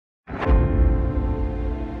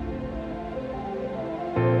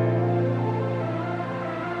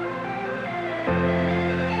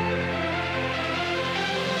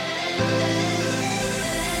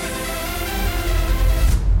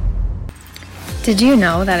Did you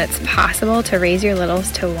know that it's possible to raise your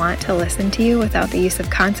littles to want to listen to you without the use of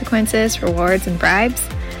consequences, rewards, and bribes?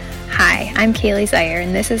 Hi, I'm Kaylee Zaire,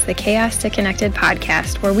 and this is the Chaos to Connected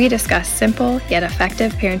podcast, where we discuss simple yet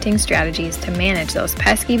effective parenting strategies to manage those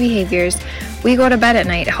pesky behaviors we go to bed at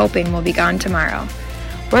night hoping will be gone tomorrow.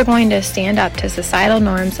 We're going to stand up to societal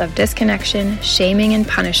norms of disconnection, shaming, and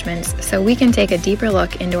punishments so we can take a deeper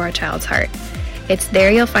look into our child's heart. It's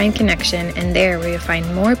there you'll find connection, and there where you'll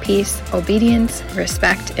find more peace, obedience,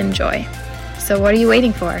 respect, and joy. So what are you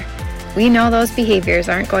waiting for? We know those behaviors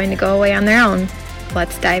aren't going to go away on their own.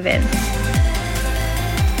 Let's dive in.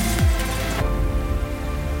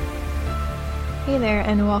 Hey there,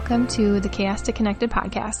 and welcome to the Chaos to Connected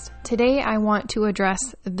podcast. Today I want to address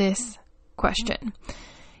this question.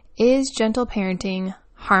 Is gentle parenting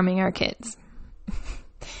harming our kids?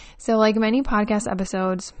 So like many podcast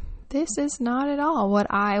episodes, this is not at all what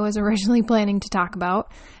I was originally planning to talk about,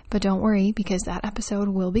 but don't worry because that episode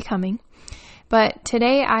will be coming. But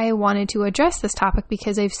today I wanted to address this topic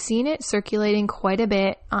because I've seen it circulating quite a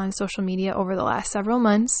bit on social media over the last several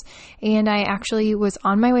months, and I actually was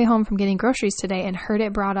on my way home from getting groceries today and heard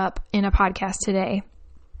it brought up in a podcast today.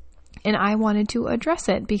 And I wanted to address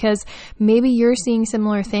it because maybe you're seeing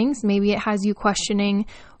similar things. Maybe it has you questioning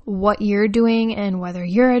what you're doing and whether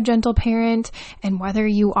you're a gentle parent and whether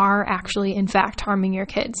you are actually in fact harming your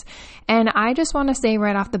kids. And I just want to say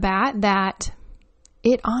right off the bat that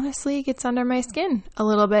it honestly gets under my skin a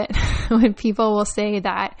little bit when people will say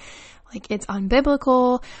that like it's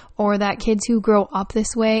unbiblical or that kids who grow up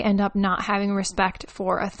this way end up not having respect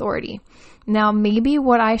for authority. Now, maybe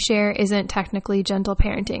what I share isn't technically gentle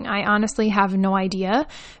parenting. I honestly have no idea,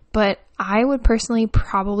 but I would personally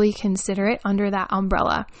probably consider it under that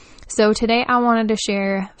umbrella. So today I wanted to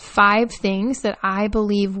share 5 things that I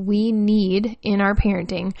believe we need in our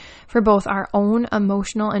parenting for both our own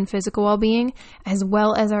emotional and physical well-being as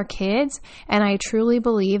well as our kids. And I truly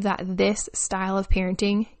believe that this style of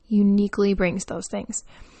parenting uniquely brings those things.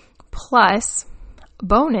 Plus,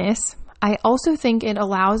 bonus, I also think it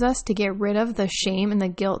allows us to get rid of the shame and the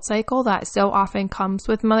guilt cycle that so often comes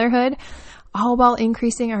with motherhood, all while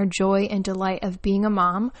increasing our joy and delight of being a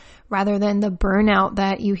mom rather than the burnout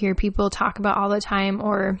that you hear people talk about all the time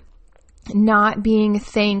or not being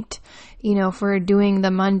thanked, for doing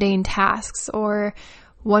the mundane tasks or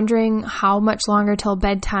wondering how much longer till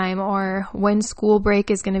bedtime or when school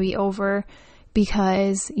break is going to be over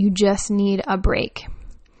because you just need a break.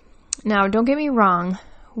 Now, don't get me wrong.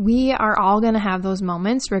 We are all going to have those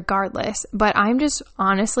moments regardless, but I'm just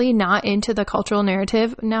honestly not into the cultural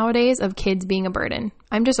narrative nowadays of kids being a burden.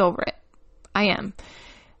 I'm just over it. I am.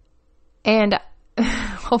 And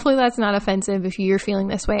hopefully that's not offensive if you're feeling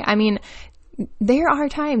this way. I mean, there are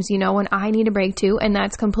times, when I need a break too, and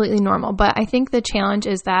that's completely normal. But I think the challenge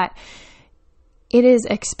is that it is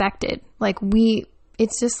expected.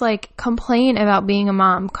 It's just like complain about being a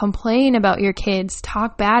mom, complain about your kids,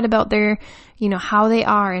 talk bad about their, how they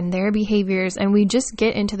are and their behaviors. And we just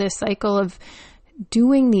get into this cycle of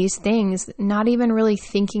doing these things, not even really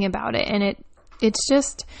thinking about it. And it's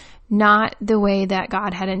just not the way that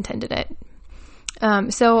God had intended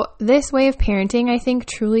it. So this way of parenting, I think,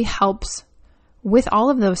 truly helps with all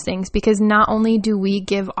of those things because not only do we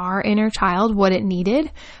give our inner child what it needed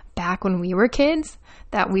back when we were kids,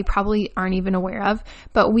 that we probably aren't even aware of,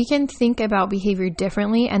 but we can think about behavior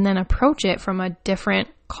differently and then approach it from a different,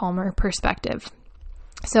 calmer perspective.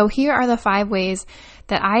 So here are the 5 ways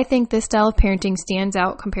that I think this style of parenting stands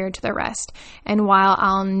out compared to the rest. And while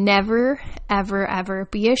I'll never, ever, ever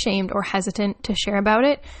be ashamed or hesitant to share about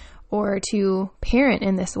it or to parent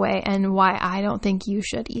in this way and why I don't think you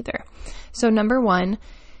should either. So number 1,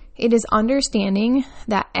 it is understanding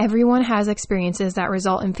that everyone has experiences that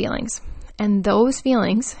result in feelings. And those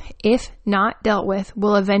feelings, if not dealt with,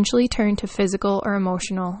 will eventually turn to physical or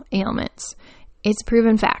emotional ailments. It's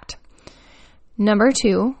proven fact. Number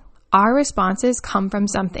 2, our responses come from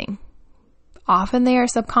something. Often they are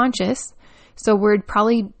subconscious, so you're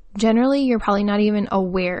probably not even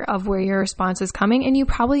aware of where your response is coming, and you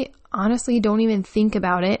probably honestly don't even think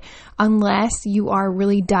about it unless you are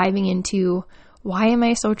really diving into why am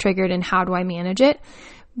I so triggered and how do I manage it?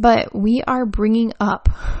 But we are bringing up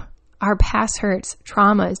our past hurts,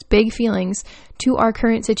 traumas, big feelings to our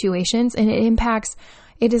current situations, and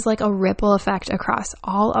it is like a ripple effect across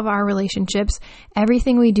all of our relationships.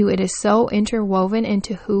 Everything we do, it is so interwoven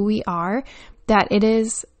into who we are that it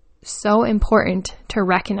is so important to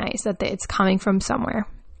recognize that it's coming from somewhere.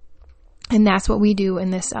 And that's what we do in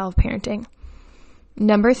this style of parenting.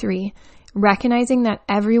 Number 3, recognizing that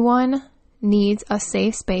everyone needs a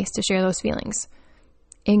safe space to share those feelings,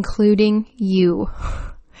 including you.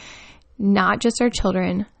 not just our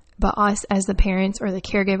children, but us as the parents or the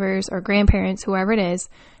caregivers or grandparents, whoever it is,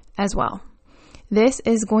 as well. This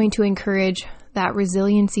is going to encourage that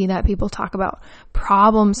resiliency that people talk about,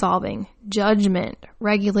 problem solving, judgment,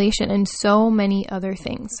 regulation, and so many other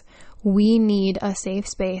things. We need a safe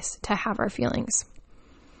space to have our feelings.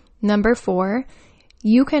 Number 4,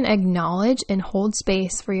 you can acknowledge and hold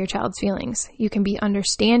space for your child's feelings. You can be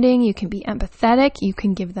understanding, you can be empathetic, you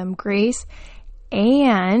can give them grace,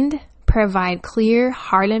 and provide clear,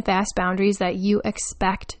 hard and fast boundaries that you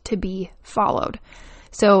expect to be followed.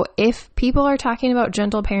 So if people are talking about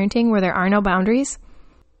gentle parenting where there are no boundaries,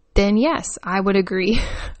 then yes, I would agree.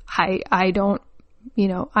 I don't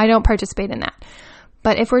participate in that.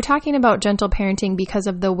 But if we're talking about gentle parenting because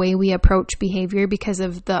of the way we approach behavior, because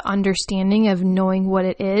of the understanding of knowing what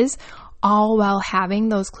it is, all while having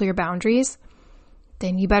those clear boundaries,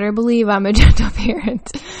 then you better believe I'm a gentle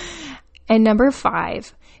parent. And number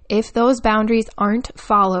 5, if those boundaries aren't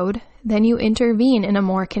followed, then you intervene in a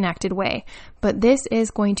more connected way. But this is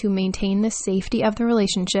going to maintain the safety of the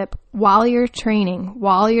relationship while you're training,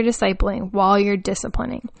 while you're discipling, while you're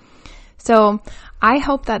disciplining. So I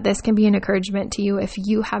hope that this can be an encouragement to you if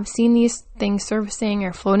you have seen these things surfacing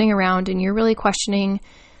or floating around and you're really questioning,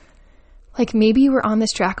 like maybe you were on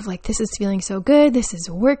this track of like, this is feeling so good, this is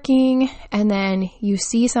working, and then you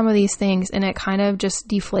see some of these things and it kind of just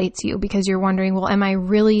deflates you because you're wondering, well, am I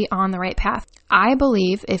really on the right path? I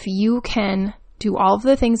believe if you can do all of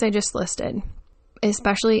the things I just listed,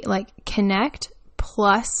 especially like connect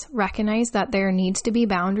plus recognize that there needs to be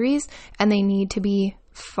boundaries and they need to be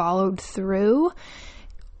followed through,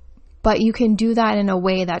 but you can do that in a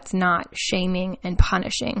way that's not shaming and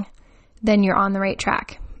punishing, then you're on the right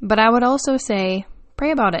track. But I would also say,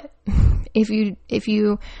 pray about it. If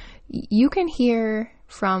you can hear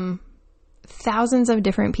from thousands of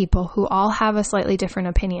different people who all have a slightly different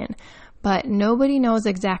opinion, but nobody knows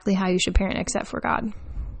exactly how you should parent except for God.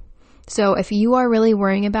 So if you are really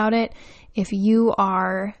worrying about it, if you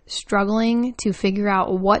are struggling to figure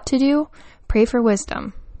out what to do, pray for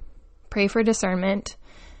wisdom, pray for discernment,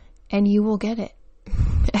 and you will get it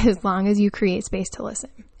as long as you create space to listen.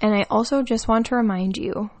 And I also just want to remind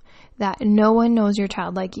you that no one knows your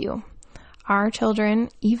child like you. Our children,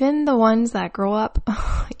 even the ones that grow up,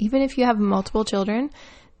 even if you have multiple children,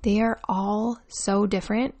 they are all so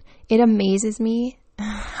different. It amazes me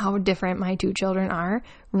how different my 2 children are,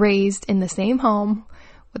 raised in the same home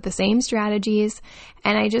with the same strategies.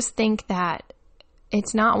 And I just think that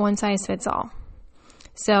it's not one size fits all.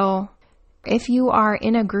 So if you are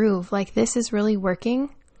in a groove, like this is really working,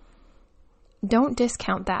 don't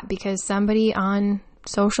discount that because somebody on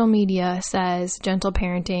social media says gentle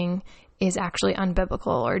parenting is actually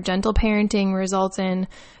unbiblical or gentle parenting results in,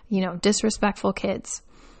 disrespectful kids.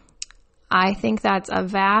 I think that's a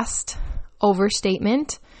vast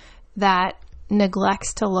overstatement that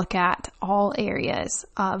neglects to look at all areas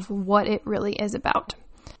of what it really is about.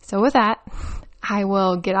 So with that, I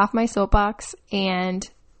will get off my soapbox and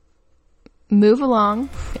move along,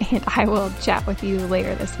 and I will chat with you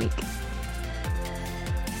later this week.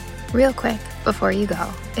 Real quick, before you go,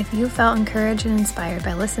 if you felt encouraged and inspired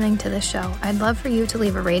by listening to this show, I'd love for you to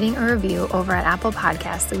leave a rating or review over at Apple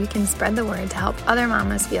Podcasts so we can spread the word to help other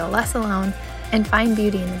mamas feel less alone and find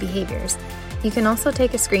beauty in the behaviors. You can also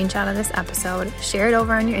take a screenshot of this episode, share it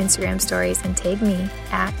over on your Instagram stories, and tag me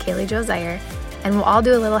at Kaylee Jo Zier, and we'll all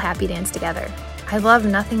do a little happy dance together. I love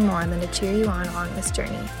nothing more than to cheer you on along this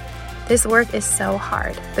journey. This work is so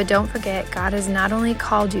hard, but don't forget, God has not only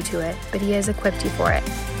called you to it, but He has equipped you for it.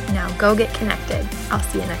 Now go get connected. I'll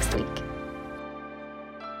see you next week.